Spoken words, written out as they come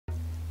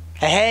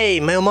Hey,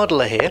 Male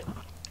Modeler here.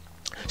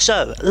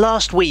 So,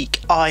 last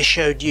week I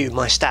showed you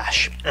my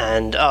stash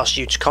and asked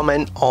you to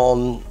comment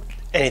on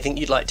anything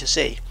you'd like to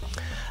see.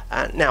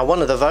 Now,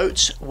 one of the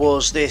votes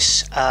was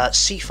this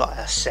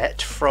Seafire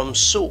set from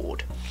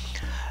Sword.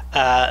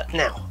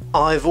 Now,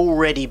 I've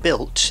already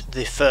built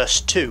the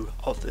first two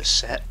of this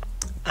set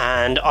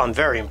and I'm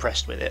very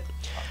impressed with it.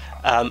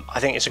 I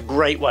think it's a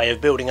great way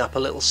of building up a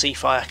little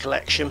Seafire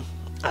collection.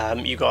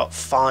 You've got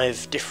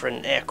 5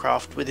 different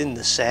aircraft within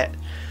the set.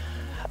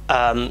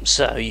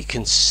 So you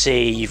can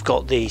see you've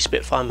got the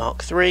Spitfire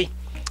Mark III,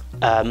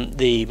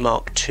 the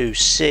Mark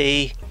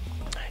II-C,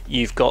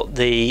 you've got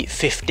the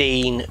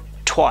 15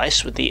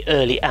 twice with the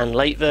early and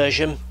late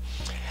version,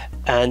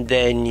 and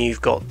then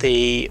you've got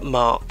the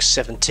Mark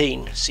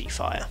 17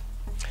 Seafire.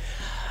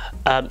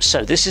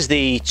 So this is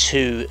the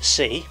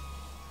II-C,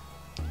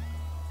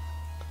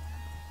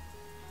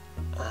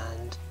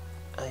 and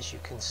as you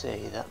can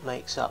see that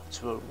makes up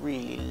to a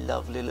really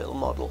lovely little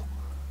model.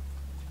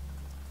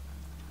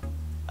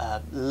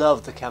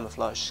 Love the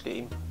camouflage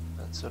scheme,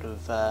 that sort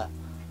of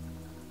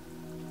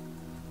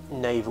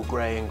naval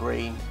grey and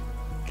green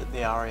that the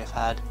RAF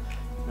had.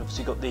 You've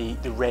obviously got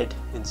the red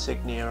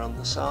insignia on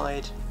the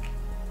side,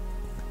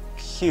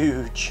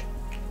 huge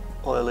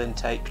oil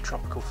intake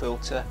tropical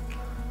filter,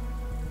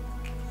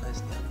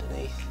 there's the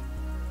underneath,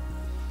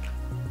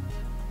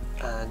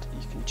 and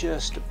you can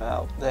just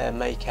about there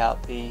make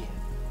out the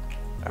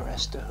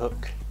arrestor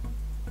hook.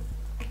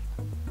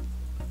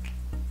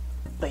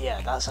 But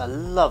yeah, that's a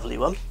lovely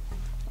one.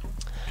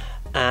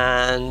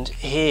 And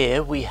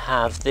here we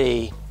have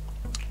the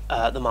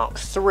Mark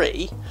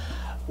III,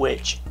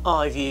 which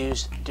I've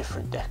used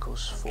different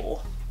decals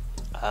for.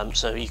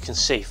 So you can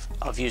see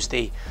I've used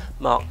the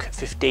Mark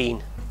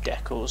 15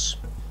 decals.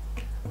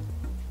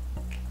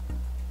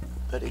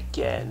 But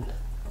again,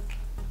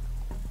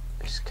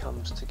 this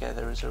comes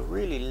together as a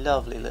really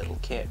lovely little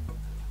kit.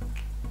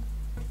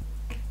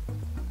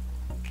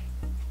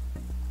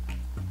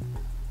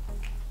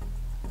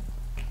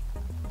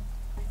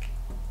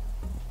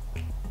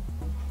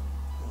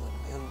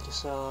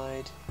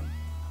 Side.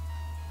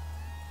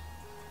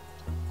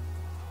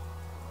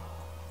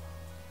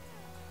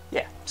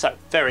 Yeah, so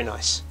very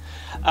nice.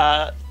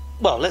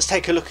 Well, let's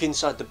take a look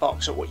inside the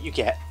box at what you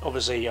get.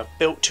 Obviously I've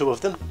built 2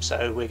 of them,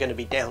 so we're going to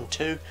be down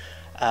 2,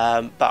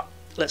 but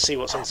let's see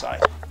what's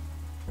inside.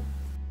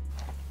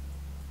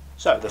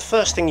 So the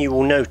first thing you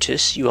will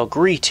notice, you are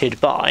greeted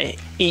by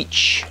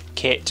each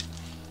kit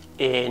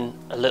in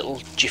a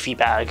little jiffy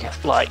bag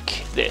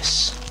like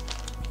this.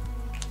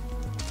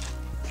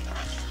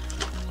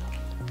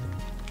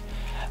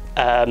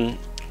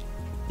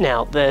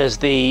 Now there's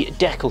the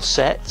decal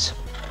set.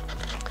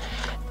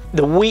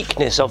 The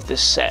weakness of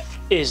this set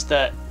is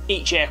that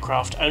each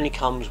aircraft only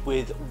comes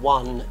with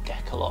 1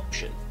 decal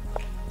option,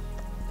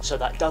 so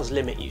that does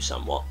limit you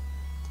somewhat.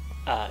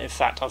 In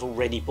fact, I've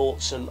already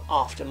bought some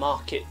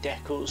aftermarket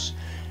decals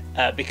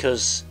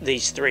because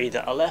these 3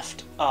 that are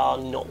left are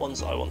not ones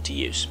that I want to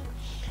use.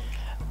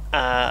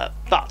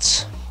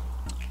 But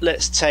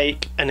let's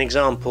take an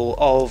example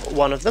of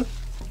one of them.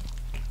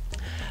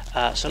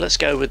 So let's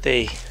go with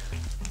the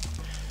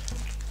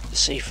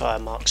Seafire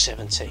Mark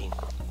 17.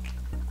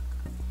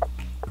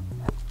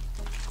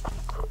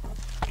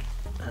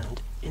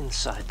 And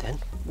inside then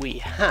we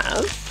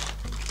have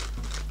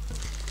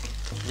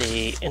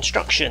the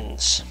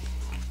instructions.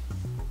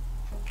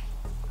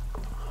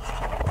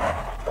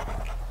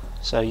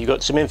 So you've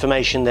got some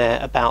information there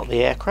about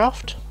the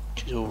aircraft,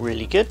 which is all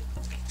really good.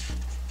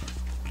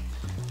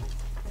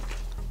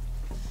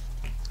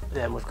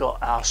 Then we've got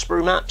our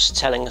sprue maps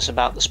telling us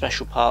about the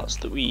special parts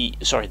that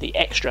the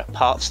extra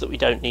parts that we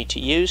don't need to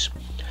use.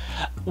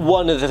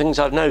 One of the things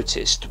I've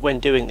noticed when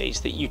doing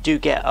these, that you do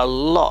get a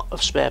lot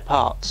of spare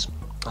parts.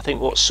 I think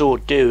what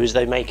Sword do is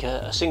they make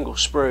a single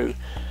sprue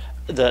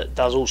that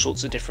does all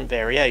sorts of different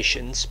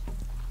variations,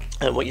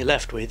 and what you're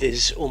left with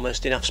is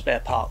almost enough spare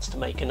parts to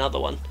make another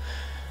one.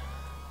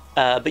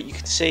 But you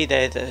can see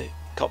there the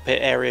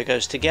cockpit area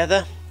goes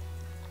together.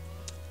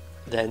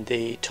 Then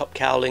the top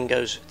cowling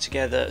goes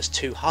together as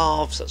 2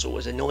 halves. That's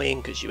always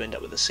annoying because you end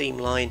up with a seam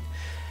line.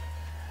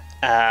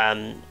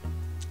 Then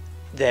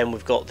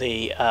we've got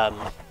the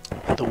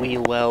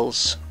wheel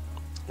wells,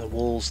 the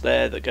walls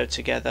there that go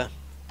together,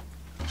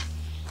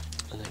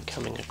 and then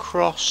coming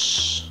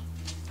across.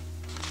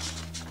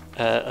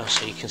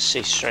 So you can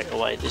see straight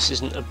away this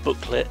isn't a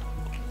booklet;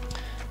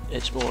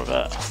 it's more of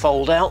a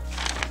fold out,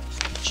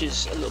 which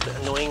is a little bit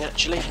annoying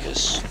actually,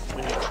 because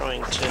when you're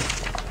trying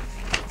to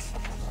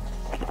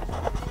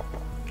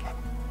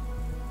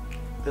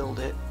build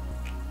it,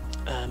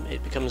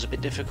 it becomes a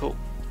bit difficult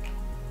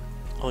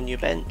on your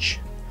bench.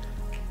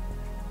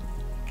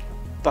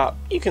 But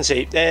you can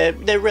see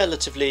they're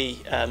relatively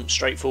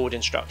straightforward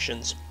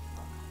instructions,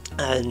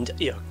 and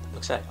yeah, like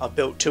I say, I've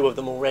built 2 of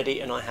them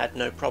already and I had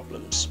no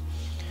problems.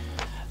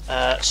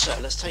 So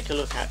let's take a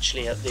look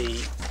actually at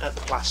the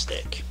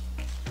plastic.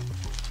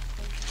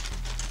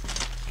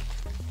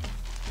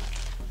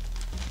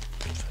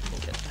 If I can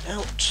get that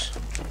out.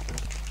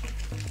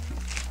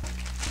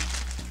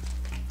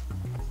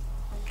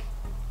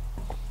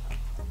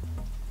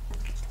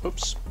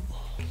 Oops.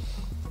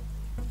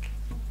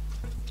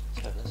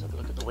 So let's have a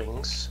look at the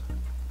wings.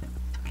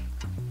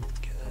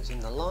 Get those in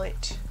the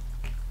light.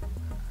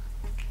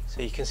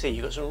 So you can see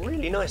you've got some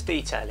really nice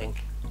detailing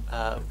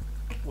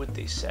with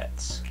these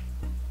sets.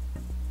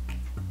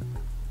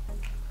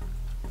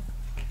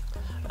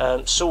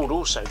 Sword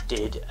also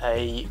did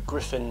a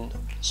Griffin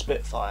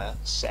Spitfire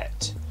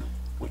set,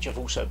 which I've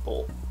also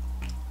bought,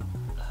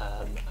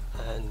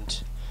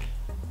 and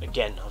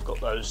again I've got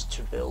those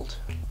to build.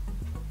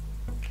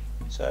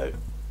 So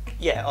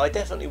yeah, I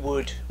definitely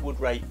would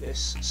rate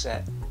this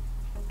set,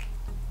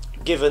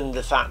 given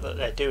the fact that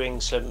they're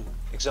doing some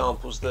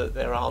examples that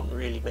there aren't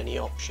really many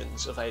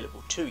options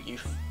available to you.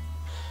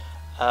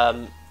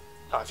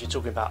 If you're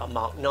talking about a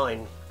Mark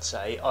 9,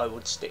 say, I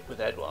would stick with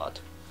Edward,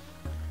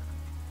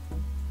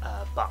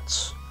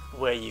 but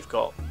where you've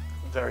got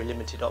very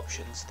limited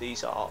options,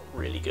 these are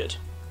really good.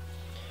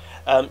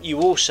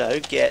 You also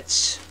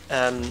get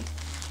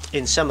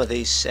in some of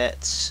these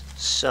sets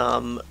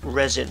some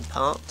resin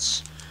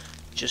parts,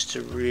 just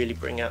to really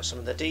bring out some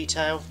of the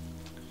detail.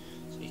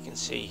 So you can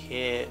see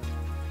here,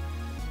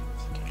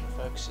 if the camera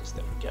focuses,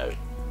 there we go.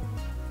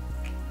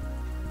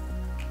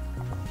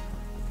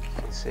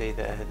 You can see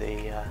there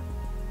the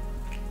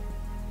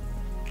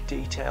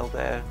detail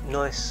there,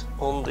 nice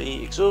on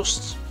the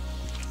exhausts.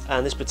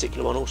 And this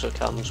particular one also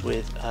comes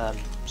with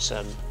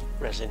some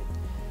resin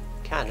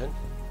cannon,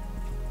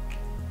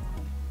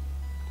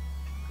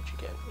 which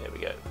again, there we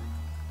go.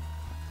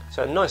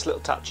 So nice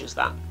little touches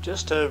that,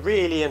 just to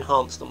really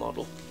enhance the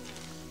model.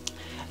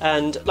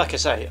 And like I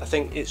say, I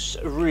think it's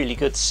a really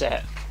good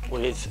set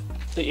with,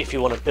 if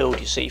you want to build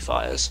your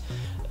Seafires.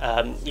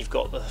 You've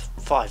got the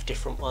 5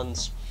 different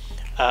ones.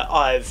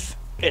 I've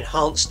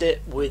enhanced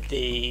it with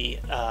the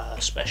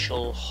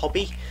special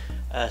hobby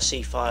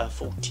Seafire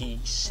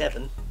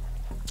 47.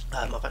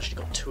 I've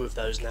actually got 2 of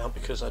those now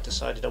because I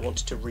decided I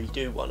wanted to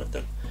redo one of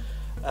them.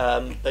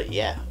 But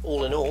yeah,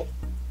 all in all,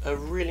 a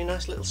really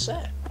nice little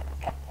set.